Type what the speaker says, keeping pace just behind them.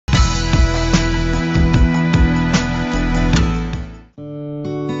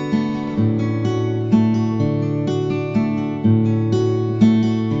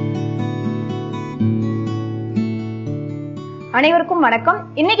அனைவருக்கும் வணக்கம்.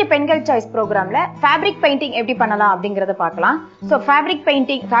 இன்னைக்கு பெண்கள் சாய்ஸ் ப்ரோக்ராம்ல ஃபேப்ரிக் பெயிண்டிங் எப்படி பண்ணலாம் அப்படிங்கறத பார்க்கலாம். சோ ஃபேப்ரிக்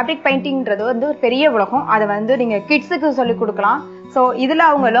பெயிண்டிங்ன்றது வந்து ஒரு பெரிய உலகம். அதை வந்து நீங்க கிட்ஸுக்கு சொல்லி கொடுக்கலாம். சோ இதுல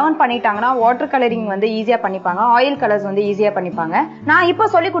அவங்க லேர்ன் பண்ணிட்டாங்கன்னா வாட்டர் கலரிங் வந்து ஈஸியா பண்ணிப்பாங்க, ஆயில் கலர்ஸ் வந்து ஈஸியா பண்ணிப்பாங்க. நான் இப்போ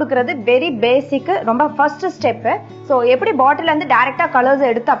சொல்லி கொடுக்கறது வெரி பேசிக், ரொம்ப ஃபர்ஸ்ட் ஸ்டெப். சோ எப்படி பாட்டில இருந்து டைரக்டா கலர்ஸ்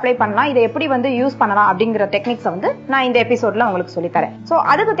எடுத்து அப்ளை பண்ணலாம், இதை எப்படி வந்து யூஸ் பண்ணலாம் அப்படிங்கிற டெக்னிக்ஸ் வந்து நான் இந்த எபிசோட்ல உங்களுக்கு சொல்லி தரேன். சோ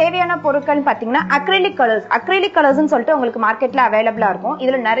அதுக்கு தேவையான பொருட்கள் பாத்தீங்கன்னா அக்ரிலிக் கலர்ஸ் சொல்லிட்டு உங்களுக்கு மார்க்கெட்ல அவைலபிளா இருக்கும்.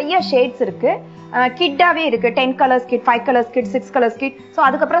 இதுல நிறைய ஷேட்ஸ் இருக்கு. கிட்டாவே இருக்கு. 10 colours kit, 5 colours kit, 6 colours kit. So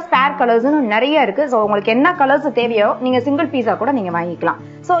அதுக்கப்புறம் ஸ்பேர் கலர்ஸ் நிறைய இருக்கு. சோ உங்களுக்கு என்ன கலர்ஸ் தேவையோ நீங்க சிங்கிள் பீஸா கூட நீங்க வாங்கிக்கலாம்.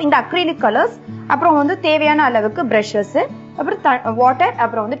 சோ இந்த அக்ரிலிக் கலர்ஸ், அப்புறம் வந்து தேவையான அளவுக்கு பிரஷஸ், அப்புறம் வாட்டர்,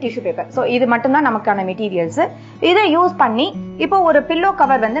 அப்புறம் வந்து டிஷ்யூ பேப்பர். சோ இது மட்டும் தான் நமக்கான மெட்டீரியல்ஸ். இதை யூஸ் பண்ணி இப்போ ஒரு பில்லோ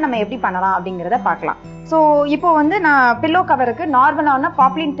கவர் வந்து நம்ம எப்படி பண்ணலாம் அப்படிங்கறத பார்க்கலாம். சோ இப்போ வந்து நான் பில்லோ கவருக்கு நார்மலான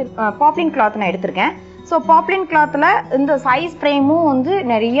பாப்ளின் கிளாத் நான் எடுத்திருக்கேன். ஸோ பாப்ளின் கிளாத்ல இந்த சைஸ் ஃப்ரேமும் வந்து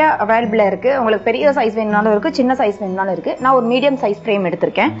நிறைய அவைலபிளா இருக்கு. உங்களுக்கு பெரிய சைஸ் வேணும்னாலும் இருக்கு, சின்ன சைஸ் வேணும்னாலும் இருக்கு. நான் ஒரு மீடியம் சைஸ் ஃப்ரேம்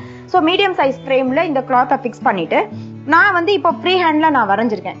எடுத்திருக்கேன். ஸோ மீடியம் சைஸ் ஃப்ரேம்ல இந்த கிளாத்தை ஃபிக்ஸ் பண்ணிட்டு நான் வந்து இப்போ ஃப்ரீ ஹேண்ட்ல நான்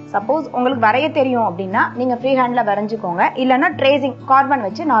வரைஞ்சிருக்கேன். சப்போஸ் உங்களுக்கு வரைய தெரியும் அப்படின்னா நீங்க ஃப்ரீ ஹேண்ட்ல வரைஞ்சுக்கோங்க, இல்லைன்னா ட்ரேசிங் கார்பன்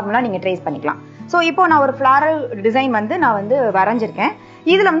வச்சு நார்மலா நீங்க ட்ரேஸ் பண்ணிக்கலாம். ஸோ இப்போ நான் ஒரு ஃபிளாரல் டிசைன் வந்து நான் வந்து வரைஞ்சிருக்கேன்.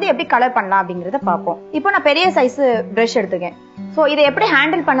 இதுல வந்து எப்படி கலர் பண்ணலாம் அப்படிங்கறத பார்ப்போம். இப்போ நான் பெரிய சைஸ் பிரஷ் எடுத்துக்கேன். சோ இதை எப்படி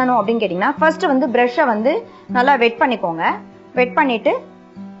ஹேண்டில் பண்ணணும் அப்படின்னு கேட்டீங்கன்னா, ஃபர்ஸ்ட் வந்து பிரஷை வந்து நல்லா வெட் பண்ணிக்கோங்க. வெட் பண்ணிட்டு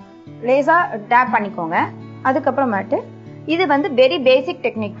லேசா டேப் பண்ணிக்கோங்க. அதுக்கப்புறமேட்டு இது வந்து வெரி பேசிக்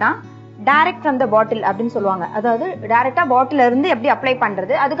டெக்னிக் தான், டைரக்ட் ஃப்ரம் த பாட்டில் அப்படின்னு சொல்லுவாங்க. அதாவது டைரக்டா பாட்டில இருந்து எப்படி அப்ளை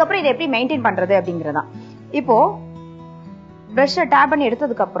பண்றது, அதுக்கப்புறம் இதை எப்படி மெயின்டைன் பண்றது அப்படிங்கறதா. இப்போ பிரஷை டேப் பண்ணி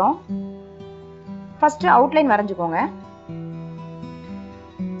எடுத்ததுக்கு அப்புறம் ஃபர்ஸ்ட் அவுட்லைன் வரைஞ்சுக்கோங்க.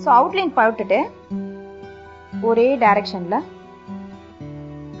 சோ அவுட்லைன் போட்டுட்டு ஒரே டைரக்ஷன்ல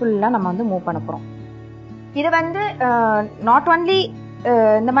ஃபுல்லா நம்ம வந்து மூவ் பண்ண போறோம். இது வந்து நாட் ஒன்லி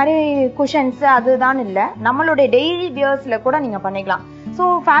இந்த மாதிரி குஷன்ஸ் அதுதான் இல்ல, நம்மளுடைய டெய்லி வியர்ஸ்ல கூட நீங்க பண்ணிக்கலாம். ஸோ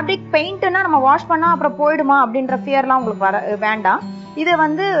ஃபேப்ரிக் பெயிண்ட்னா நம்ம வாஷ் பண்ணா அப்புறம் போயிடுமா அப்படின்ற ஃபியர்லாம் உங்களுக்கு வேண்டாம். இது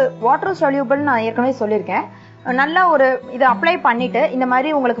வந்து வாட்டர் சொல்யூபிள், நான் ஏற்கனவே சொல்லியிருக்கேன். நல்லா ஒரு இதை அப்ளை பண்ணிட்டு இந்த மாதிரி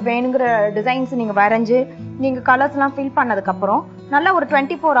உங்களுக்கு வேணுங்கிற டிசைன்ஸ் நீங்க வரைஞ்சு நீங்க கலர்ஸ் எல்லாம் ஃபில் பண்ணதுக்கு அப்புறம் நல்லா ஒரு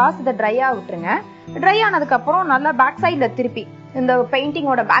 24 hours இதை ட்ரையா விட்டுருங்க. ட்ரை ஆனதுக்கு அப்புறம் நல்லா பேக் சைட்ல திருப்பி, இந்த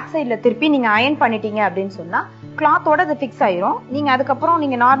பெயிண்டிங்கோட பேக் சைட்ல திருப்பி நீங்க அயன் பண்ணிட்டீங்க அப்படின்னு சொன்னா கிளாத்தோட அது ஃபிக்ஸ் ஆயிரும். நீங்க அதுக்கப்புறம்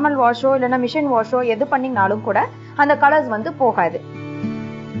நீங்க நார்மல் வாஷோ இல்லைன்னா மிஷின் வாஷோ எது பண்ணீங்கனாலும் கூட அந்த கலர்ஸ் வந்து போகாது.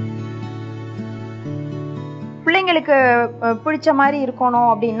 பிள்ளைங்களுக்கு பிடிச்ச மாதிரி இருக்கணும்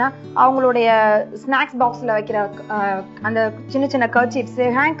அப்படின்னா அவங்களுடைய ஸ்நாக்ஸ் பாக்ஸ்ல வைக்கிற அந்த சின்ன சின்ன கர்ச்சீப்ஸ்,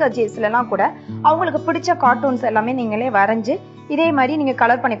 ஹேண்ட் கர்ச்சீப்ஸ்ல எல்லாம் கூட அவங்களுக்கு பிடிச்ச கார்ட்டூன்ஸ் எல்லாமே நீங்களே வரைஞ்சு இதே மாதிரி நீங்க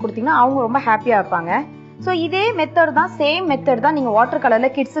கலர் பண்ணி கொடுத்தீங்கன்னா அவங்க ரொம்ப ஹாப்பியா இருப்பாங்க. ஸோ இதே மெத்தட் தான், சேம் மெத்தட் தான் நீங்க வாட்டர் கலர்ல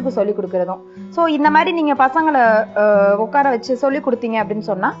கிட்ஸுக்கு சொல்லி கொடுக்கறதும். ஸோ இந்த மாதிரி நீங்க பசங்களை உட்கார வச்சு சொல்லி கொடுத்தீங்க அப்படின்னு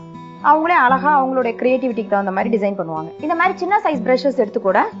சொன்னா அவங்களே அழகா அவங்களுடைய கிரியேட்டிவிட்டிக்கு தகுந்த மாதிரி டிசைன் பண்ணுவாங்க. இந்த மாதிரி சின்ன சைஸ் பிரஷஸ் எடுத்து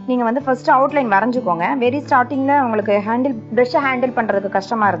கூட நீங்க வந்து ஃபர்ஸ்ட் அவுட்லைன் வரைஞ்சுக்கோங்க. வெரி ஸ்டார்டிங்ல உங்களுக்கு பிரஷ் ஹேண்டில் பண்றதுக்கு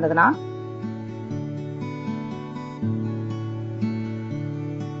கஷ்டமா இருந்ததுன்னா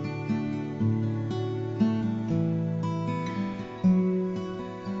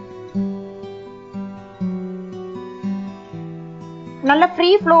நல்ல ஃப்ரீ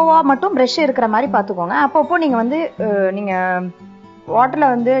ஃப்ளோவா மட்டும் பிரஷ் இருக்கிற மாதிரி பாத்துக்கோங்க. அப்பப்போ நீங்க வந்து நீங்க வாட்டர்ல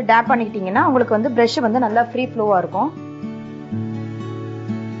வந்து டேப் பண்ணிக்கிட்டீங்கன்னா உங்களுக்கு வந்து பிரஷ் வந்து நல்லா ஃப்ரீ ஃப்ளோவா இருக்கும்.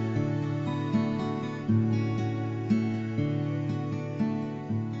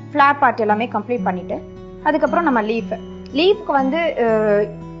 ஃபிளார் பார்ட் எல்லாமே கம்ப்ளீட் பண்ணிட்டு அதுக்கப்புறம் நம்ம லீஃப்க்கு வந்து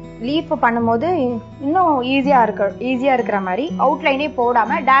லீஃப் பண்ணும்போது இன்னும் ஈஸியா இருக்கிற மாதிரி அவுட்லைனே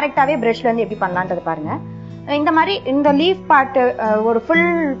போடாம டைரக்டாவே பிரஷ்ல இருந்து எப்படி பண்ணலான்றது பாருங்க. இந்த மாதிரி இந்த லீஃப் பார்ட் ஒரு ஃபுல்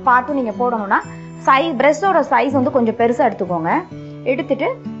பார்ட்டும் நீங்க போடணும்னா பிரஷோட சைஸ் வந்து கொஞ்சம் பெருசா எடுத்துக்கோங்க. எடுத்துட்டு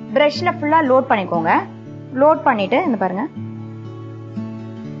பிரஷ்ல ஃபுல்லா லோட் பண்ணிக்கோங்க. லோட் பண்ணிட்டு இந்த பாருங்க,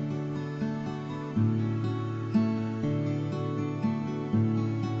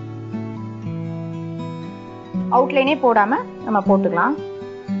 அவுட்லைனே போடாம நம்ம போட்டுக்கலாம்.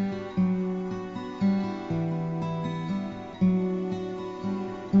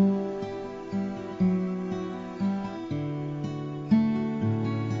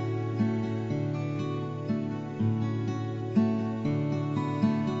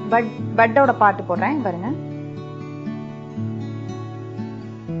 பட்டோட பார்ட் போடுறேன் பாருங்க.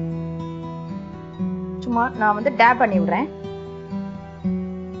 சும்மா நான் வந்து டேப் பண்ணி விடுறேன்.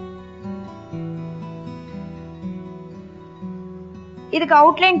 இதுக்கு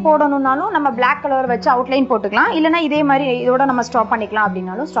அவுட்லைன் போடணும்னாலும் நம்ம பிளாக் கலர் வச்சு அவுட்லைன் போட்டுக்கலாம், இல்லைன்னா இதே மாதிரி இதோட நம்ம ஸ்டாப் பண்ணிக்கலாம்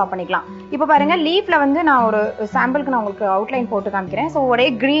அப்படின்னாலும் ஸ்டாப் பண்ணிக்கலாம். இப்போ பாருங்க லீஃப்ல வந்து நான் ஒரு சாம்பிளுக்கு நான் உங்களுக்கு அவுட்லைன் போட்டு காமிக்கிறேன். ஸோ ஒரே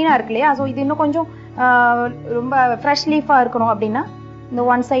கிரீனா இருக்கு இல்லையா, ஸோ இது இன்னும் கொஞ்சம் ரொம்ப ஃப்ரெஷ் லீஃபா இருக்கணும் அப்படின்னா இந்த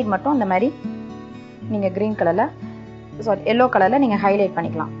ஒன் சைடு மட்டும் இந்த மாதிரி நீங்க கிரீன் கலர்ல எல்லோ கலர்ல நீங்க ஹைலைட்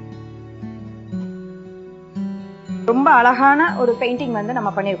பண்ணிக்கலாம். ரொம்ப அழகான ஒரு பெயிண்டிங் வந்து நம்ம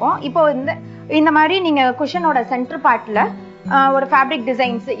பண்ணிருக்கோம். இப்போ இந்த மாதிரி நீங்க குஷனோட சென்டர் பார்ட்ல ஒரு ஃபேப்ரிக்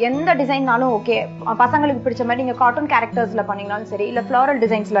டிசைன்ஸ் எந்த டிசைன்னாலும் ஓகே, பசங்களுக்கு பிடிச்ச மாதிரி நீங்க கார்ட்டூன் கேரக்டர்ஸ்ல பண்ணீங்கனாலும் சரி, இல்ல ஃப்ளோரல்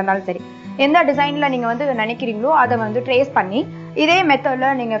டிசைன்ஸ்ல இருந்தாலும் சரி, எந்த டிசைன்ல நீங்க வந்து நினைக்கிறீங்களோ அதை வந்து ட்ரேஸ் பண்ணி இதே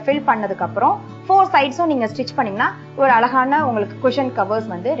மெத்தட்ல நீங்க ஃபில் பண்ணதுக்கு அப்புறம் 4 சைட்ஸும் நீங்க ஸ்டிச் பண்ணீங்கன்னா ஒரு அழகான உங்களுக்கு குஷன் கவர்ஸ்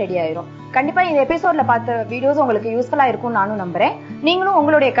வந்து ரெடி ஆயிரும். கண்டிப்பா இந்த எபிசோட்ல பார்த்த வீடியோஸ் உங்களுக்கு யூஸ்ஃபுல்லா இருக்கும் நானும் நம்புறேன். நீங்களும்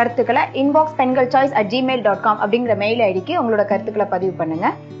உங்களுடைய கருத்துக்களை inbox.pengalchoice@gmail.com அப்படிங்கிற மெயில் ஐடிக்கு உங்களோட கருத்துக்களை பதிவு பண்ணுங்க.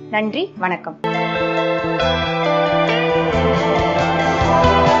 நன்றி, வணக்கம்.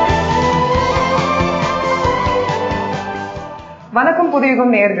 வணக்கம்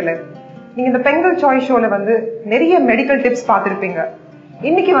புதுயுகம் நேயர்களே. நீங்க இந்த பெங்கல் சாய்ஸ் ஷோல வந்து நிறைய மெடிக்கல் டிப்ஸ் பார்த்திருப்பீங்க.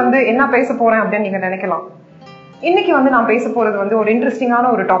 இன்னைக்கு வந்து என்ன பேச போறேன் அப்படின்னு நீங்க நினைக்கலாம். இன்னைக்கு வந்து நான் பேச போறது வந்து ஒரு இன்ட்ரெஸ்டிங்கான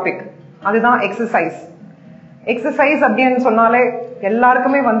ஒரு டாபிக், அதுதான் எக்ஸசைஸ். எக்ஸசைஸ் அப்படின்னு சொன்னாலே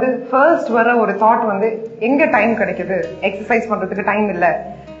எல்லாருக்குமே வந்து ஃபர்ஸ்ட் வர ஒரு தாட் வந்து எங்க டைம் கிடைக்குது, எக்ஸசைஸ் பண்றதுக்கு டைம் இல்ல.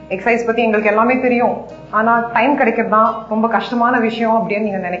 எக்ஸசைஸ் பத்தி எங்களுக்கு எல்லாமே தெரியும், ஆனா டைம் கிடைக்கிறது தான் ரொம்ப கஷ்டமான விஷயம் அப்படின்னு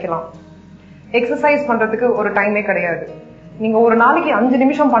நீங்க நினைக்கலாம். எக்ஸசைஸ் பண்றதுக்கு ஒரு டைமே கிடையாது. நீங்க ஒரு நாளைக்கு 5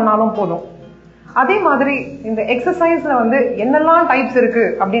 நிமிஷம் பண்ணாலும் போதும். அதே மாதிரி இந்த எக்ஸசைஸ்ல வந்து என்னெல்லாம் டைப்ஸ் இருக்கு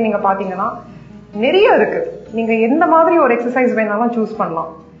அப்படின்னு நீங்க பாத்தீங்கன்னா நிறைய இருக்கு. நீங்க எந்த மாதிரி ஒரு எக்ஸசைஸ் வேணாலும் சூஸ்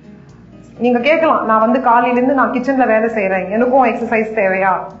பண்ணலாம். நீங்க கேட்கலாம், நான் வந்து காலையில இருந்து நான் கிச்சன்ல வேலை செய்யறேன், எனக்கும் எக்ஸசைஸ்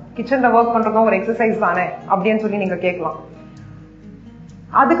தேவையா, கிச்சன்ல ஒர்க் பண்றதும் ஒரு எக்ஸசைஸ் தானே அப்படின்னு சொல்லி நீங்க கேட்கலாம்.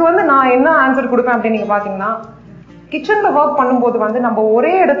 அதுக்கு வந்து நான் என்ன ஆன்சர் கொடுப்பேன் அப்படின்னு நீங்க பாத்தீங்கன்னா, கிச்சன்ல ஒர்க் பண்ணும்போது வந்து நம்ம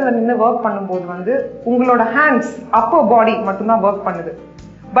ஒரே இடத்துல நின்று ஒர்க் பண்ணும்போது வந்து உங்களோட ஹேண்ட்ஸ் அப்பர் பாடி மட்டும்தான் ஒர்க் பண்ணுது,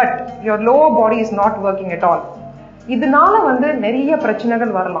 but your lower body is not working at all. இதனால வந்து நிறைய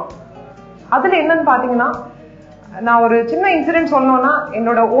பிரச்சனைகள் வரலாம். அதுல என்னன்னு பாத்தீங்கன்னா, நான் ஒரு சின்ன இன்சிடென்ட் சொல்லணும்னா,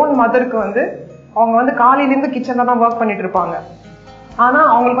 என்னோட ஓன் மதருக்கு வந்து அவங்க வந்து காலையிலேருந்து கிச்சன்ல தான் ஒர்க் பண்ணிட்டு இருப்பாங்க. ஆனா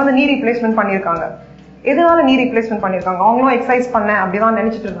அவங்களுக்கு வந்து நீ ரீப்ளேஸ்மெண்ட் பண்ணியிருக்காங்க. எதனால நீ ரீப்ளேஸ்மெண்ட் பண்ணியிருக்காங்க? அவங்களும் எக்ஸசைஸ் பண்ணேன் அப்படிதான்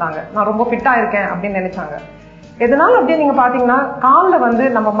நினைச்சிட்டு இருந்தாங்க, நான் ரொம்ப ஃபிட்டா இருக்கேன் அப்படின்னு நினைச்சாங்க. எதனால அப்படின்னு நீங்க பாத்தீங்கன்னா, கால்ல வந்து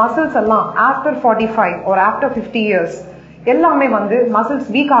நம்ம மசில்ஸ் எல்லாம் ஆஃப்டர் 45 or ஆஃப்டர் 50 years எல்லாமே வந்து மசில்ஸ்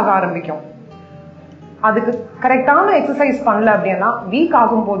வீக் ஆக ஆரம்பிக்கும். அதுக்கு கரெக்டான எக்ஸசைஸ் பண்ணல அப்படின்னா வீக்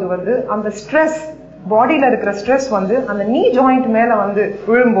ஆகும் போது வந்து அந்த ஸ்ட்ரெஸ், பாடியில இருக்கிற ஸ்ட்ரெஸ் வந்து அந்த நீ ஜாயிண்ட் மேல வந்து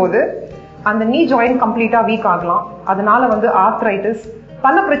விழும்போது அந்த நீ ஜாயிண்ட் கம்ப்ளீட்டா வீக் ஆகலாம். அதனால வந்து ஆர்த்ரைட்டிஸ்,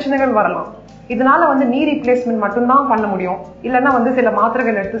 பல பிரச்சனைகள் வரலாம். இதனால வந்து நீ ரீப்ளேஸ்மெண்ட் மட்டும்தான் பண்ண முடியும், இல்லைன்னா வந்து சில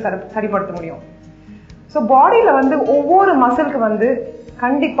மாத்திரைகள் எடுத்து சரிப்படுத்த முடியும். ஸோ பாடியில வந்து ஒவ்வொரு மசிலுக்கு வந்து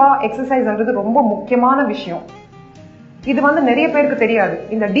கண்டிப்பா எக்ஸசைஸ்ன்றது ரொம்ப முக்கியமான விஷயம். இது வந்து நிறைய பேருக்கு தெரியாது.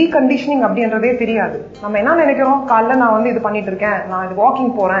 இந்த டீகண்டிஷனிங் அப்படின்றதே தெரியாது. நம்ம என்ன நினைக்கிறோம், காலைல நான் வந்து இது பண்ணிட்டு இருக்கேன், நான் இது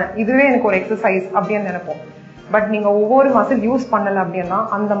வாக்கிங் போறேன், இதுவே எனக்கு ஒரு எக்ஸசைஸ் அப்படின்னு நினைப்போம். பட் நீங்க ஒவ்வொரு மசில் யூஸ் பண்ணல அப்படின்னா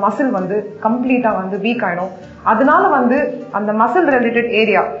அந்த மசில் வந்து கம்ப்ளீட்டா வந்து வீக் ஆயிடும். அதனால வந்து அந்த மசில் ரிலேட்டட்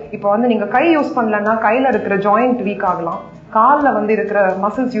ஏரியா, இப்போ வந்து நீங்க கை யூஸ் பண்ணலன்னா கையில இருக்கிற ஜாயிண்ட் வீக் ஆகலாம், கால்ல வந்து இருக்கிற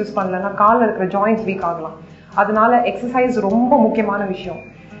மசில்ஸ் யூஸ் பண்ணலன்னா கால்ல இருக்கிற ஜாயிண்ட்ஸ் வீக் ஆகலாம். அதனால எக்ஸசைஸ் ரொம்ப முக்கியமான விஷயம்.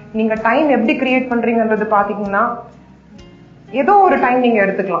 நீங்க டைம் எப்படி கிரியேட் பண்றீங்கன்றது பாத்தீங்கன்னா, ஏதோ ஒரு டைம் நீங்க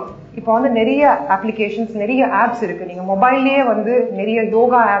எடுத்துக்கலாம். இப்போ வந்து நிறைய அப்ளிகேஷன்ஸ், நிறைய ஆப்ஸ் இருக்கு. நீங்க மொபைல்லயே வந்து நிறைய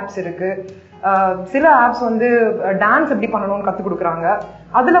யோகா ஆப்ஸ் இருக்கு. சில ஆப்ஸ் வந்து டான்ஸ் எப்படி பண்ணணும்னு கத்து கொடுக்குறாங்க.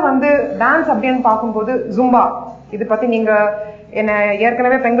 அதுல வந்து டான்ஸ் அப்படின்னு பார்க்கும்போது ஜும்பா, இது பத்தி நீங்க என்ன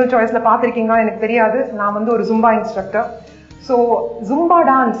ஏற்கனவே பெங்கல் சாய்ஸ்ல பாத்திருக்கீங்களா எனக்கு தெரியாது. நான் வந்து ஒரு Zumba instructor. So Zumba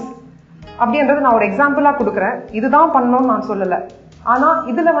dance அப்படின்றது நான் ஒரு எக்ஸாம்பிளா கொடுக்குறேன். இதுதான் பண்ணணும்னு நான் சொல்லல. ஆனா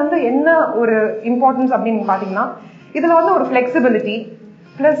இதுல வந்து என்ன ஒரு இம்பார்ட்டன்ஸ் அப்படின்னு பாத்தீங்கன்னா, இதுல வந்து ஒரு ஃபிளெக்சிபிலிட்டி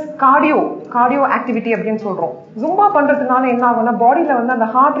பிளஸ் கார்டியோ ஆக்டிவிட்டி அப்படின்னு சொல்றோம். ஜும்பா பண்றதுனால என்ன ஆகும்னா, பாடியில வந்து அந்த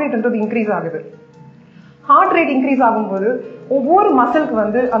ஹார்ட் ரேட்ன்றது இன்க்ரீஸ் ஆகுது. ஹார்ட் ரேட் இன்க்ரீஸ் ஆகும்போது ஒவ்வொரு மசிலுக்கு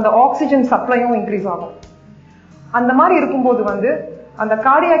வந்து அந்த ஆக்சிஜன் சப்ளையும் இன்க்ரீஸ் ஆகும். அந்த மாதிரி இருக்கும்போது வந்து அந்த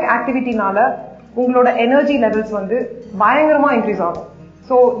கார்டியாக் ஆக்டிவிட்டினால உங்களோட எனர்ஜி லெவல்ஸ் வந்து பயங்கரமா இன்க்ரீஸ் ஆகும்.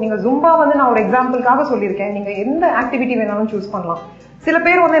 ஸோ நீங்க ஜும்பா வந்து நான் ஒரு எக்ஸாம்பிளுக்காக சொல்லியிருக்கேன். நீங்க எந்த ஆக்டிவிட்டி வேணாலும் சூஸ் பண்ணலாம். சில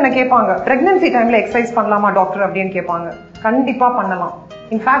பேர் வந்து என்ன கேட்பாங்க, பிரெக்னன்சி டைம்ல எக்ஸசைஸ் பண்ணலாமா டாக்டர் அப்படின்னு கேட்பாங்க. கண்டிப்பா பண்ணலாம்,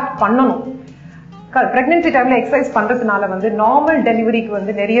 இன்ஃபேக்ட் பண்ணணும். பிரெக்னன்சி டைம்ல எக்ஸசைஸ் பண்றதுனால வந்து நார்மல் டெலிவரிக்கு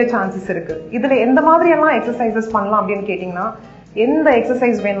வந்து நிறைய சான்சஸ் இருக்கு. இதுல எந்த மாதிரி எல்லாம் எக்ஸசைசஸ் பண்ணலாம் அப்படின்னு கேட்டீங்கன்னா, எந்த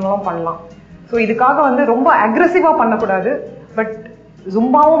எக்ஸசைஸ் வேணாலும் பண்ணலாம். ஸோ இதுக்காக வந்து ரொம்ப அக்ரெசிவா பண்ணக்கூடாது. பட்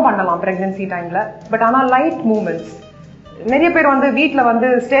ஜும்பாவும் பண்ணலாம் பிரெக்னன்சி டைம்ல. பட் ஆனா லைட் மூவ்மெண்ட்ஸ், நிறைய பேர் வந்து வீட்டுல வந்து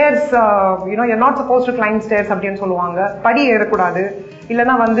stairs you're not supposed to climb stairs அப்படின்னு சொல்லுவாங்க. படி ஏறக்கூடாது,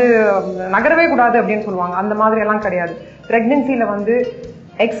 இல்லைன்னா வந்து நகரவே கூடாது அப்படின்னு சொல்லுவாங்க. அந்த மாதிரி எல்லாம் கிடையாது. பிரெக்னன்சில வந்து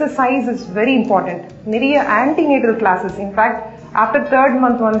எக்ஸசைஸ் இஸ் வெரி இம்பார்ட்டன்ட். நிறைய antenatal classes, in fact after 3rd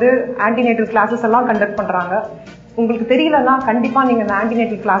month வந்து ஆன்டிநேட்டல் கிளாஸஸ் எல்லாம் கண்டக்ட் பண்றாங்க. உங்களுக்கு தெரியலன்னா கண்டிப்பா நீங்க இந்த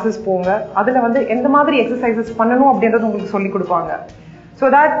ஆன்டிநேட்டல் கிளாஸஸ் போங்க. அதுல வந்து எந்த மாதிரி எக்ஸசைசஸ் பண்ணணும் அப்படின்றது உங்களுக்கு சொல்லி கொடுப்பாங்க. ஸோ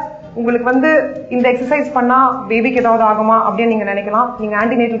தட் உங்களுக்கு வந்து இந்த எக்ஸசைஸ் பண்ணா பேபிக்கு ஏதாவது ஆகுமா அப்படின்னு நீங்க நினைக்கலாம். நீங்க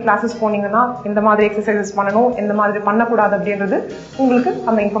ஆன்டிநேட்டல் கிளாஸஸ் போனீங்கன்னா இந்த மாதிரி எக்ஸசைசஸ் பண்ணணும், எந்த மாதிரி பண்ணக்கூடாது அப்படின்றது உங்களுக்கு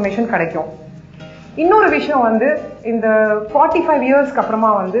அந்த இன்ஃபர்மேஷன் கிடைக்கும். இன்னொரு விஷயம் வந்து இந்த 45 இயர்ஸ்க்கு அப்புறமா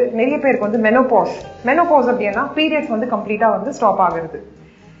வந்து நிறைய பேருக்கு வந்து மெனோபாஸ் அப்படின்னா பீரியட்ஸ் வந்து கம்ப்ளீட்டா வந்து ஸ்டாப் ஆகுறது.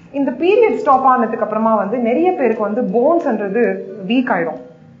 இந்த பீரியட் ஸ்டாப் ஆனதுக்கு அப்புறமா வந்து நிறைய பேருக்கு வந்து போன்ஸ்ன்றது வீக் ஆயிடும்.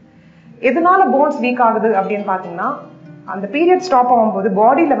 எதனால போன்ஸ் வீக் ஆகுது அப்படின்னு பாத்தீங்கன்னா, அந்த பீரியட் ஸ்டாப் ஆகும்போது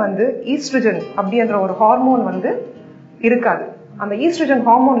பாடியில வந்து ஈஸ்ட்ரோஜன் அப்படின்ற ஒரு ஹார்மோன் வந்து இருக்காது. அந்த ஈஸ்ட்ரோஜன்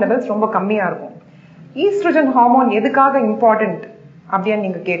ஹார்மோன் லெவல்ஸ் ரொம்ப கம்மியா இருக்கும். ஈஸ்ட்ரோஜன் ஹார்மோன் எதுக்காக இம்பார்ட்டன்ட் அப்படின்னு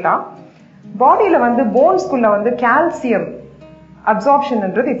நீங்க கேட்டா, பாடியில வந்து போன்ஸ்குள்ள வந்து கால்சியம்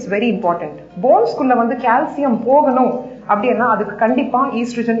அப்சார்ப்ஷன்ன்றது இட்ஸ் வெரி இம்பார்ட்டன்ட். போன்ஸ்குள்ள வந்து கால்சியம் போகணும் அப்படின்னா அதுக்கு கண்டிப்பா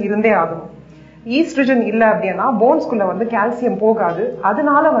ஈஸ்ட்ரோஜன் இருந்தே ஆகணும். ஈஸ்ட்ரோஜன் இல்ல அப்படின்னா போன்ஸ்குள்ள வந்து கால்சியம் போகாது.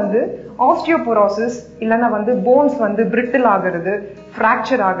 அதனால வந்து ஆஸ்டியோபோரோசிஸ் இல்லைன்னா வந்து போன்ஸ் வந்து பிரிட்டில் ஆகுறது,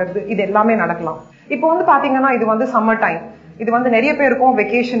 ஃப்ராக்சர் ஆகுறது, இது எல்லாமே நடக்கலாம். இப்போ வந்து பாத்தீங்கன்னா இது வந்து சம்மர் டைம், இது வந்து நிறைய பேருக்கும்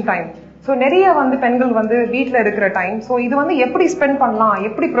வெக்கேஷன் டைம். ஸோ நிறைய வந்து பெண்கள் வந்து வீட்டில் இருக்கிற டைம். ஸோ இது வந்து எப்படி ஸ்பெண்ட் பண்ணலாம்,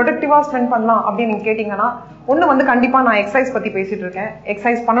 எப்படி ப்ரொடக்டிவா ஸ்பெண்ட் பண்ணலாம் அப்படின்னு நீங்க கேட்டீங்கன்னா, ஒண்ணு வந்து கண்டிப்பா நான் எக்ஸசைஸ் பத்தி பேசிட்டு இருக்கேன்,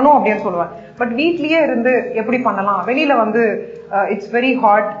 எக்ஸசைஸ் பண்ணணும் அப்படின்னு சொல்லுவேன். பட் வீட்லயே இருந்து எப்படி பண்ணலாம், வெளியில வந்து it's very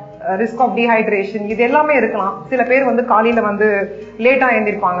hot, risk of dehydration, இது எல்லாமே இருக்கலாம். சில பேர் வந்து காலையில வந்து லேட்டா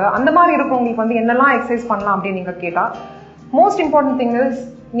எழுந்திருப்பாங்க. அந்த மாதிரி இருக்கிறவங்களுக்கு வந்து என்னெல்லாம் எக்ஸசைஸ் பண்ணலாம் அப்படின்னு நீங்க கேட்டா, மோஸ்ட் இம்பார்ட்டன்ட் திங் இஸ்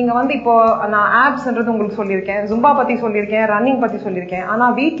நீங்க வந்து இப்போ நான் ஆப்ஸ்ன்றது உங்களுக்கு சொல்லியிருக்கேன், ஜும்பா பத்தி சொல்லியிருக்கேன், ரன்னிங் பத்தி சொல்லியிருக்கேன். ஆனா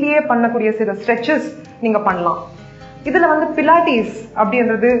வீட்லயே பண்ணக்கூடிய சில ஸ்ட்ரெச்சஸ் நீங்க பண்ணலாம். இதுல வந்து பிலாட்டிஸ்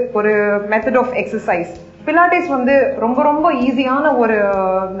அப்படின்றது ஒரு மெத்தட் ஆஃப் எக்ஸசைஸ். பிலாட்டிஸ் வந்து ரொம்ப ரொம்ப ஈஸியான ஒரு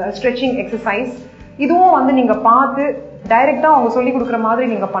ஸ்ட்ரெச்சிங் எக்ஸசைஸ். இதுவும் வந்து நீங்க பார்த்து டைரக்டா அவங்க சொல்லி கொடுக்குற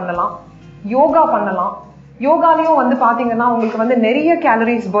மாதிரி நீங்க பண்ணலாம். யோகா பண்ணலாம். யோகாலையும் வந்து பாத்தீங்கன்னா உங்களுக்கு வந்து நிறைய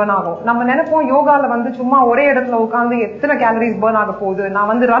கேலரிஸ் பர்ன் ஆகும். நம்ம நினைப்போம் யோகால வந்து சும்மா ஒரே இடத்துல உட்காந்து எத்தனை கேலரிஸ் பர்ன் ஆக போகுது, நான்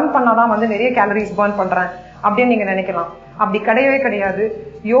வந்து ரன் பண்ணாதான் வந்து நிறைய கேலரிஸ் பர்ன் பண்றேன் அப்படின்னு நீங்க நினைக்கலாம். அப்படி கிடையவே கிடையாது.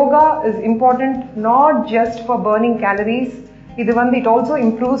 Yoga is important not just for burning calories. இது வந்து it also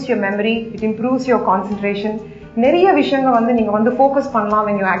improves your memory, it improves your concentration. நிறைய விஷயங்கள் வந்து நீங்க வந்து ஃபோக்கஸ் பண்ணலாம்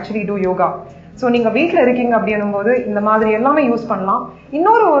when you actually do yoga. So நீங்க வீட்டுல இருக்கீங்க அப்படின்னும் போது இந்த மாதிரி எல்லாமே யூஸ் பண்ணலாம்.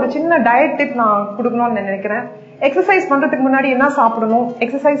 இன்னொரு ஒரு சின்ன டயட் டிப் நான் கொடுக்கணும்னு நினைக்கிறேன். எக்ஸசைஸ் பண்றதுக்கு முன்னாடி என்ன சாப்பிடணும்,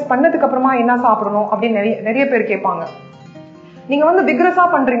 எக்ஸசைஸ் பண்ணதுக்கு அப்புறமா என்ன சாப்பிடணும் அப்படின்னு நிறைய பேர் கேட்பாங்க. நீங்க வந்து விக்ரஸா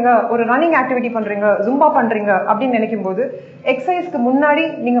பண்றீங்க, ஒரு ரன்னிங் ஆக்டிவிட்டி பண்றீங்க, ஜும்பா பண்றீங்க அப்படின்னு நினைக்கும் போது எக்ஸசைஸ்க்கு முன்னாடி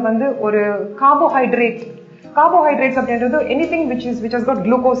நீங்க வந்து ஒரு கார்போஹைட்ரேட்ஸ் அப்படின்றது anything which has got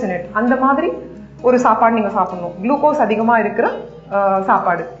glucose in it, அந்த மாதிரி ஒரு சாப்பாடு நீங்க சாப்பிடணும். குளுக்கோஸ் அதிகமா இருக்கிற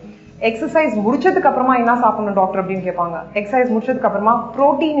சாப்பாடு. எக்ஸசைஸ் முடிச்சதுக்கு அப்புறமா என்ன சாப்பிடணும் டாக்டர் அப்படின்னு கேட்பாங்க. எக்ஸசைஸ் முடிச்சதுக்கு அப்புறமா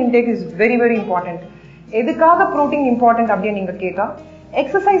protein intake is very very important. எதுக்காக புரோட்டீன் இம்பார்ட்டன்ட் அப்படின்னு நீங்க கேட்டா,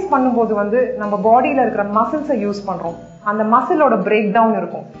 எக்ஸசைஸ் பண்ணும்போது வந்து நம்ம பாடியில இருக்கிற மசில்ஸை யூஸ் பண்றோம். அந்த மசிலோட பிரேக் டவுன்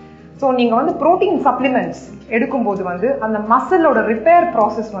இருக்கும். ஸோ நீங்க வந்து புரோட்டீன் சப்ளிமெண்ட்ஸ் எடுக்கும்போது வந்து அந்த மசிலோட ரிப்பேர்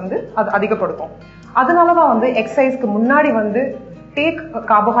ப்ராசஸ் வந்து அது அதிகப்படுத்தும். அதனாலதான் வந்து எக்ஸசைஸ்க்கு முன்னாடி வந்து டேக்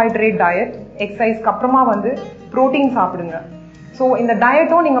கார்போஹைட்ரேட் டயட், எக்ஸசைஸ்க்கு அப்புறமா வந்து புரோட்டீன் சாப்பிடுங்க. ஸோ இந்த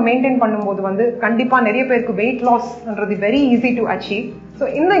டயட்டும் நீங்க மெயின்டைன் பண்ணும்போது வந்து கண்டிப்பா நிறைய பேருக்கு wait லாஸ்ன்றது very easy to achieve. So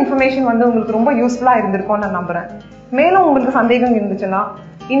இந்த இன்ஃபர்மேஷன் வந்து உங்களுக்கு ரொம்ப யூஸ்ஃபுல்லா இருந்திருக்கும்னு நான் நம்புறேன். மேலும் உங்களுக்கு சந்தேகம் இருந்துச்சுன்னா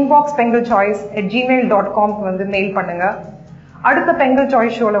inboxpengalchoice@gmail.com வந்து மெயில் பண்ணுங்க. அடுத்த பெங்கல்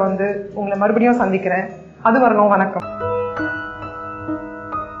சாய்ஸ் ஷோல வந்து உங்களை மறுபடியும் சந்திக்கிறேன். அது வரணும். வணக்கம்.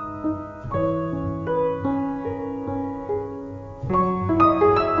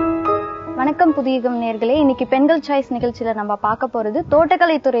 வணக்கம் புதுயுகம் நேர்களே. இன்னைக்கு பெண்கள் சாய்ஸ் நிகழ்ச்சியில நம்ம பார்க்க போறது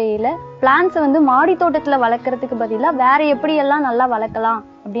தோட்டக்கலை துறையில பிளான்ஸ் வந்து மாடி தோட்டத்துல வளர்க்கறதுக்கு பதிலா வேற எப்படி எல்லாம் நல்லா வளர்க்கலாம்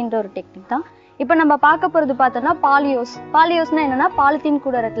அப்படின்ற ஒரு டெக்னிக் தான். இப்ப நம்ம பார்க்க போறது பார்த்தோம்னா பாலியோஸ்னா என்னன்னா பாலித்தீன்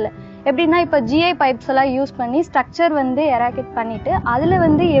கூடரத்துல எப்படின்னா இப்ப ஜிஐ பைப்ஸ் எல்லாம் யூஸ் பண்ணி ஸ்ட்ரக்சர் வந்து எராகேட் பண்ணிட்டு அதுல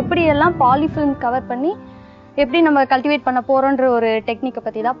வந்து எப்படி எல்லாம் பாலிஃபில்ம் கவர் பண்ணி எப்படி நம்ம கல்டிவேட் பண்ண போறோம்ன்ற ஒரு டெக்னிக்கை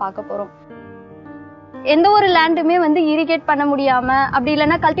பத்தி தான் பார்க்க போறோம். எந்த ஒரு லேண்டுமே வந்து இரிகேட் பண்ண முடியாம அப்படி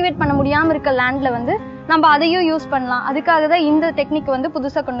இல்லைன்னா கல்டிவேட் பண்ண முடியாம இருக்க லேண்ட்ல வந்து நம்ம அதையும் யூஸ் பண்ணலாம். அதுக்காக தான் இந்த டெக்னிக் வந்து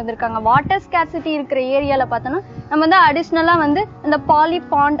புதுசா கொண்டு வந்திருக்காங்க. வாட்டர் ஸ்கேர்சிட்டி இருக்கிற ஏரியால பார்த்தோம்னா நம்ம வந்து அடிஷ்னலா வந்து இந்த பாலி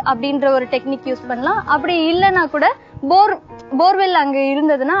பாண்ட் அப்படின்ற ஒரு டெக்னிக் யூஸ் பண்ணலாம். அப்படி இல்லைன்னா கூட போர்வெல் அங்க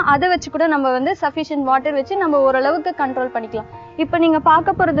இருந்ததுன்னா அதை வச்சு கூட நம்ம வந்து சஃபிஷியன்ட் வாட்டர் வச்சு நம்ம ஓரளவுக்கு கண்ட்ரோல் பண்ணிக்கலாம். இப்ப நீங்க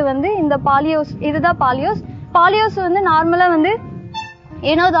பார்க்க போறது வந்து இந்த பாலியோஸ், இதுதான் பாலியோஸ். பாலியோஸ் வந்து நார்மலா வந்து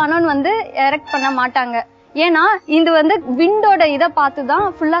ஏனோ தானோன்னு வந்து எரெக்ட் பண்ண மாட்டாங்க. ஏன்னா இது வந்து விண்டோட இதை பார்த்துதான்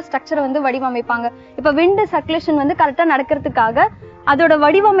ஃபுல்லா ஸ்ட்ரக்சரை வந்து வடிவமைப்பாங்க. இப்ப விண்டு சர்க்குலேஷன் வந்து கரெக்டா நடக்கிறதுக்காக அதோட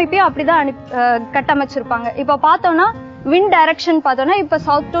வடிவமைப்பையும் அப்படிதான் கட்டமைச்சிருப்பாங்க. இப்ப பார்த்தோம்னா விண்ட் டைரக்ஷன் பார்த்தோம்னா இப்ப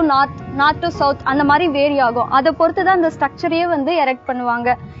south to north, north to south அந்த மாதிரி வேரி ஆகும். அதை பொறுத்துதான் இந்த ஸ்ட்ரக்சரையே வந்து எரெக்ட்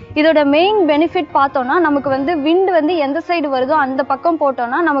பண்ணுவாங்க. இதோட மெயின் பெனிஃபிட் பார்த்தோம்னா நமக்கு வந்து விண்ட் வந்து எந்த சைடு வருதோ அந்த பக்கம்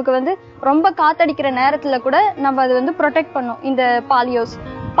போட்டோம்னா நமக்கு வந்து ரொம்ப காத்தடிக்கிற நேரத்துல கூட நம்ம அது வந்து ப்ரொடெக்ட் பண்ணும். இந்த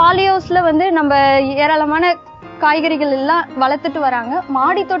பாலியோஸ்ல வந்து நம்ம ஏராளமான காய்கறிகள் எல்லாம் வளர்த்துட்டு வராங்க.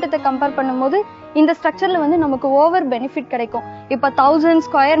 மாடி தோட்டத்தை கம்பேர் பண்ணும்போது இந்த ஸ்ட்ரக்சர்ல வந்து நமக்கு ஓவர் பெனிஃபிட் கிடைக்கும். இப்ப 1000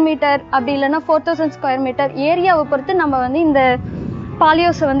 ஸ்கொயர் மீட்டர் அப்படி இல்லைன்னா 4000 ஸ்கொயர் மீட்டர் ஏரியாவை பொறுத்து நம்ம வந்து இந்த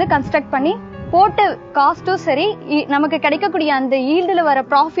பாலியோஸை வந்து கன்ஸ்ட்ரக்ட் பண்ணி போட்ட காஸ்டும் சரி, நமக்கு கிடைக்கக்கூடிய அந்த ஈல்டுல வர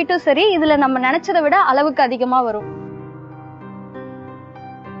ப்ராஃபிட்டும் சரி, இதுல நம்ம நினைச்சதை விட அளவுக்கு அதிகமா வரும்.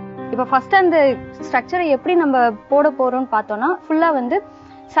 இப்ப ஃபர்ஸ்ட் அந்த ஸ்ட்ரக்சரை எப்படி நம்ம போட போறோம்னு பார்த்தோம்னா ஃபுல்லா வந்து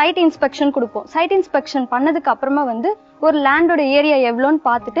சைட் இன்ஸ்பெக்ஷன் கொடுப்போம். சைட் இன்ஸ்பெக்ஷன் பண்ணதுக்கு அப்புறமா வந்து ஒரு லேண்டோட ஏரியா எவ்வளோன்னு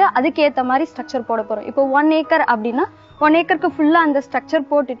பார்த்துட்டு அதுக்கு ஏற்ற மாதிரி ஸ்ட்ரக்சர் போட போறோம். இப்போ 1 ஏக்கர் அப்படின்னா 1 ஏக்கருக்கு ஃபுல்லா அந்த ஸ்ட்ரக்சர்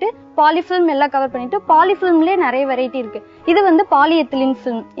போட்டுட்டு பாலிஃபில்ம் எல்லாம் கவர் பண்ணிட்டு, பாலிஃபில்ம்லயே நிறைய வெரைட்டி இருக்கு. இது வந்து பாலிஎத்திலின்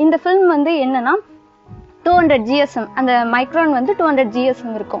ஃபில்ம். இந்த ஃபில்ம் வந்து என்னன்னா 200 GSM, அந்த மைக்ரான் வந்து 200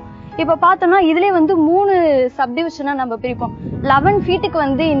 GSM இருக்கும். இப்ப பார்த்தோம்னா இதுலயே வந்து 3 சப்டிவிஷனா நம்ம பிரிப்போம். 11 ஃபீட்டுக்கு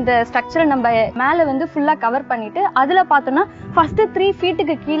வந்து இந்த ஸ்ட்ரக்சரை நம்ம மேல வந்து ஃபுல்லா கவர் பண்ணிட்டு, அதுல பார்த்தோம்னா ஃபர்ஸ்ட் 3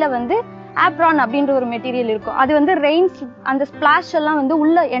 ஃபீட்டுக்கு கீழே வந்து ஆப்ரான் அப்படின்ற ஒரு மெட்டீரியல் இருக்கும். அது வந்து ரெயின்ஸ் அந்த ஸ்பிளாஷ் எல்லாம் வந்து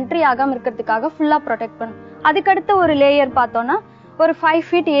உள்ள என்ட்ரி ஆகாம இருக்கிறதுக்காக ஃபுல்லா ப்ரொடெக்ட் பண்ணும். அதுக்கடுத்த ஒரு லேயர் பார்த்தோம்னா ஒரு 5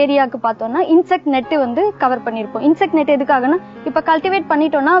 ஃபீட் ஏரியாவுக்கு பார்த்தோம்னா இன்செக்ட் நெட் வந்து கவர் பண்ணிருப்போம். இன்செக்ட் நெட் எதுக்காகனா இப்ப கல்டிவேட்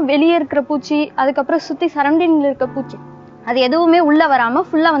பண்ணிட்டோம்னா வெளியே இருக்கிற பூச்சி, அதுக்கப்புறம் சுத்தி சரௌண்டிங்ல இருக்க பூச்சி அது எதுவுமே உள்ள வராம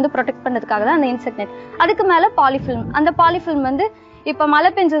ஃபுல்லா வந்து ப்ரொடெக்ட் பண்ணதுக்காக தான் அந்த இன்செக்ட் நெட். அதுக்கு மேல பாலிஃபில்ம். அந்த பாலிஃபில்ம் வந்து இப்ப மழை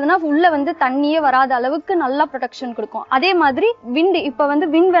பெஞ்சதுன்னா உள்ள வந்து தண்ணியே வராத அளவுக்கு நல்லா ப்ரொடெக்ஷன் கொடுக்கும். அதே மாதிரி விண்ட், இப்ப வந்து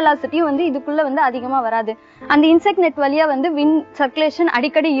விண்ட் வெலாசிட்டியும் வந்து இதுக்குள்ள வந்து அதிகமா வராது. அந்த இன்செக்ட் நெட் வழியா வந்து விண்ட் சர்க்குலேஷன்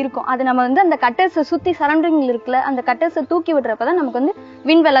அடிக்கடி இருக்கும். அது நம்ம வந்து அந்த கட்டர்ஸை சுத்தி சரௌண்டிங்ல இருக்குல்ல அந்த கட்டர்ஸை தூக்கி விடுறப்பதான் நமக்கு வந்து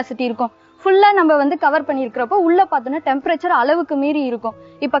விண்ட் வெலாசிட்டி இருக்கும். ஃபுல்லா நம்ம வந்து கவர் பண்ணிருக்கிறப்போ உள்ள பார்த்தோம்னா டெம்பரேச்சர் அளவுக்கு மீறி இருக்கும்.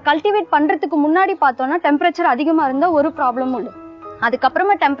 இப்ப கல்டிவேட் பண்றதுக்கு முன்னாடி பார்த்தோம்னா டெம்பரேச்சர் அதிகமா இருந்தா ஒரு ப்ராப்ளமும் இல்லை.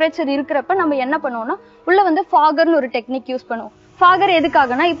 அதுக்கப்புறமா டெம்பரேச்சர் இருக்கிறப்ப நம்ம என்ன பண்ணுவோம்னா உள்ள வந்து ஃபாகர்னு ஒரு டெக்னிக் யூஸ் பண்ணுவோம். ஃபாகர்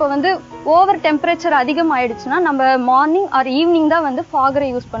எதுக்காகனா இப்ப வந்து ஓவர் டெம்பரேச்சர் அதிகம் ஆயிடுச்சுன்னா நம்ம மார்னிங் ஆர் ஈவினிங் தான் வந்து ஃபாகரை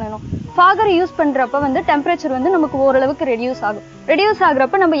யூஸ் பண்ணணும். ஃபாகரை யூஸ் பண்றப்ப வந்து டெம்பரேச்சர் வந்து நமக்கு ஓரளவுக்கு ரெடியூஸ் ஆகும். ரெடியூஸ்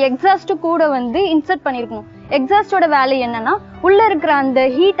ஆகுறப்ப நம்ம எக்ஸாஸ்ட் கூட வந்து இன்சர்ட் பண்ணிருக்கணும். எக்ஸாஸ்டோட வேலை என்னன்னா உள்ள இருக்கிற அந்த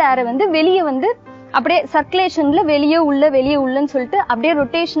ஹீட் ஏரை வந்து வெளியே வந்து அப்படியே சர்க்குலேஷன்ல வெளியே உள்ளன்னு சொல்லிட்டு அப்படியே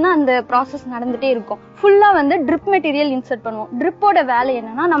ரொட்டேஷனா அந்த ப்ராசஸ் நடந்துட்டே இருக்கும். ஃபுல்லா வந்து ட்ரிப் மெட்டீரியல் இன்சர்ட் பண்ணுவோம். ட்ரிப்போட வேலை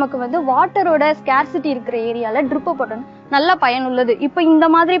என்னன்னா நமக்கு வந்து வாட்டரோட ஸ்கேர்சிட்டி இருக்கிற ஏரியால ட்ரிப் போட்டோம் நல்லா பயனுள்ளது. இப்ப இந்த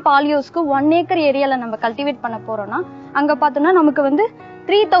மாதிரி பாலியோஸ்க்கு 1 ஏக்கர் ஏரியால நம்ம கல்டிவேட் பண்ண போறோம்னா அங்க பார்த்தோம்னா நமக்கு வந்து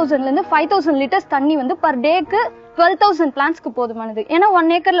 3000 இருந்து 5000 லிட்டர்ஸ் தண்ணி வந்து பர் டேக்கு 12,000 பிளான்ஸ்க்கு போதுமானது. ஏன்னா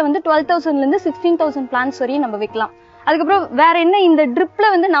 1 ஏக்கர்ல வந்து 12,000 இருந்து 16,000 பிளான்ஸ் வரையும் நம்ம வைக்கலாம். அதுக்கப்புறம் வேற என்ன இந்த ட்ரிப்ல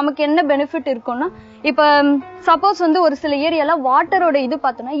வந்து நமக்கு என்ன பெனிஃபிட் இருக்கும்னா இப்ப சப்போஸ் வந்து ஒரு சில ஏரியால வாட்டரோட இது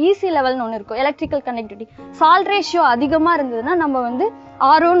பார்த்தோம்னா ஈஸி லெவல்னு ஒன்று இருக்கும், எலக்ட்ரிக்கல் கனெக்டிவிட்டி. சால்ட் ரேஷியோ அதிகமா இருந்ததுன்னா நம்ம வந்து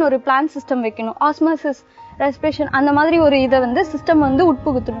ஆரோன்னு ஒரு பிளான் சிஸ்டம் வைக்கணும். ஆஸ்மோசிஸ் ரெஸ்பிரேஷன் அந்த மாதிரி ஒரு இதை வந்து சிஸ்டம் வந்து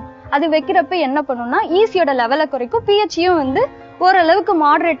உட்புகுத்தணும். அது வைக்கிறப்ப என்ன பண்ணும்னா ஈஸியோட லெவலை குறைக்கும், பிஹெச்யும் வந்து ஓரளவுக்கு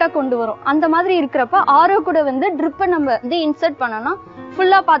மாடரேட்டா கொண்டு வரும். அந்த மாதிரி இருக்கிறப்ப ஆரோ கூட வந்து ட்ரிப்பை நம்ம வந்து இன்சர்ட் பண்ணோம்னா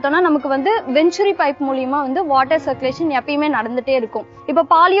ஃபுல்லா பார்த்தோம்னா நமக்கு வந்து வெஞ்சுரி பைப் மூலியமா வந்து வாட்டர் சர்க்குலேஷன் எப்பயுமே நடந்துட்டே இருக்கும். இப்ப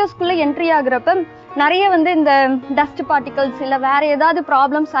பாலியோஸ்குள்ள என்ட்ரி ஆகுறப்ப நிறைய வந்து இந்த டஸ்ட் பார்ட்டிகல்ஸ் இல்ல வேற ஏதாவது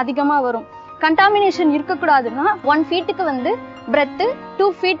ப்ராப்ளம்ஸ் அதிகமா வரும். கண்டாமினேஷன் இருக்கக்கூடாதுன்னா 1 ஃபீட்டுக்கு வந்து பிரெத்,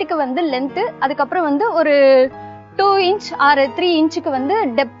 2 ஃபீட்டுக்கு வந்து லென்த், அதுக்கப்புறம் வந்து ஒரு 2 இன்ச் ஆர் 3 இன்ச்சுக்கு வந்து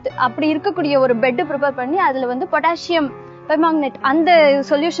டெப்த் அப்படி இருக்கக்கூடிய ஒரு பெட் ப்ரிப்பேர் பண்ணி அதுல வந்து பொட்டாசியம் பெர்மாங்கனேட் அந்த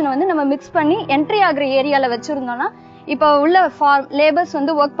சொல்யூஷனை வந்து நம்ம மிக்ஸ் பண்ணி என்ட்ரி ஆகுற ஏரியால வச்சிருந்தோம்னா இப்ப உள்ள லேபர்ஸ்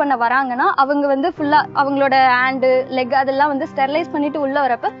வந்து ஒர்க் பண்ண வராங்கன்னா அவங்க வந்து ஃபுல்லா அவங்களோட ஹேண்டு லெக் அதெல்லாம் வந்து ஸ்டெரிலைஸ் பண்ணிட்டு உள்ள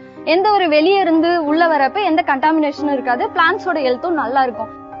வரப்ப எந்த ஒரு வெளியே இருந்து உள்ள வரப்ப எந்த கண்டாமினேஷனும் இருக்காது, பிளான்ஸோட ஹெல்த்தும் நல்லா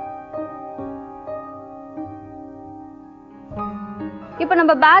இருக்கும். இப்ப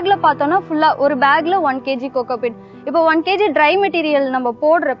நம்ம பேக்ல பார்த்தோம்னா ஃபுல்லா ஒரு பேக்ல 1 kg கோகோபிட். இப்ப 1 kg ட்ரை மெட்டீரியல் நம்ம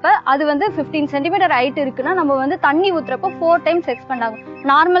போடுறப்ப அது வந்து 15 சென்டிமீட்டர் ஹைட் இருக்குன்னா நம்ம வந்து தண்ணி ஊத்துறப்ப 4 டைம்ஸ் எக்ஸ்பெண்ட் ஆகும்.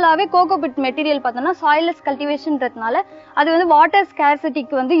 நார்மலாவே கோகோபிட் மெட்டீரியல் பார்த்தோம்னா சாயில்லெஸ் கல்டிவேஷன்றதுனால அது வந்து வாட்டர்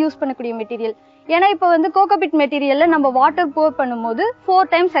ஸ்கேர்சிட்டிக்கு வந்து யூஸ் பண்ணக்கூடிய மெட்டீரியல். ஏன்னா இப்ப வந்து கோகோபிட் மெட்டீரியல்ல நம்ம வாட்டர் போர் பண்ணும்போது 4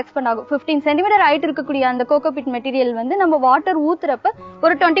 டைம்ஸ் எக்ஸ்பெண்ட் ஆகும். 15 சென்டிமீட்டர் ஹைட் இருக்கக்கூடிய அந்த கோகோபிட் மெட்டீரியல் வந்து நம்ம வாட்டர் ஊத்துறப்ப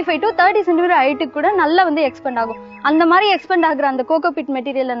ஒரு 25 to 30 சென்டிமீட்டர் ஹைட்டுக்கு கூட நல்லா வந்து எக்ஸ்பெண்ட் ஆகும். அந்த மாதிரி எக்ஸ்பெண்ட் ஆகுற அந்த கோகோ பிட்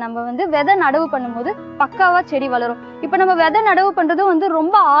மெட்டீரியல்ல நம்ம வந்து விதை நடவு பண்ணும்போது பக்காவா செடி வளரும். இப்ப நம்ம விதை நடவு பண்றதும் வந்து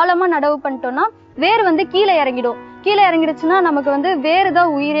ரொம்ப ஆழமா நடவு பண்ணிட்டோம்னா வேர் வந்து கீழே இறங்கிடும். கீழே இறங்கிடுச்சுன்னா நமக்கு வந்து வேறு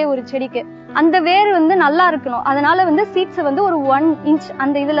தான் உயிரே ஒரு செடிக்கு. அந்த வேர் வந்து நல்லா இருக்கணும். அதனால வந்து சீட்ஸ் வந்து ஒரு 1 இன்ச்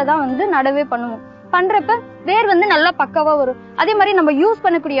அந்த இதுலதான் வந்து நடவே பண்ணுவோம். பண்றப்ப வேர் வந்து நல்லா பக்காவா வரும். அதே மாதிரி நம்ம யூஸ்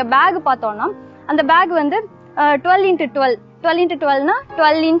பண்ணக்கூடிய பேக் பார்த்தோம்னா அந்த பேக் வந்து 12x12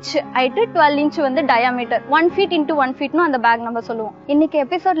 12 இன்ச் ஹைட்டு, 12 இன்ச் வந்து டயாமீட்டர், 1 feet into 1 feet அந்த பேக் நம்ம சொல்லுவோம். இன்னைக்கு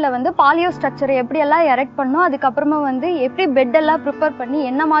எபிசோட்ல வந்து பாலியோ ஸ்ட்ரக்சர் எப்படி எல்லாம் எரெக்ட் பண்ணோம், அதுக்கப்புறமா வந்து எப்படி பெட் எல்லாம் ப்ரிப்பேர் பண்ணி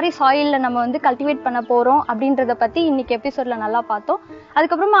என்ன மாதிரி சாயில்ல நம்ம வந்து கல்டிவேட் பண்ண போறோம் அப்படின்றத பத்தி இன்னைக்கு எபிசோட்ல நல்லா பார்த்தோம்.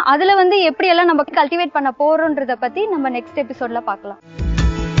 அதுக்கப்புறமா அதுல வந்து எப்படி எல்லாம் நம்ம கல்டிவேட் பண்ண போறோம்ன்றத பத்தி நம்ம நெக்ஸ்ட் எபிசோட்ல பார்க்கலாம்.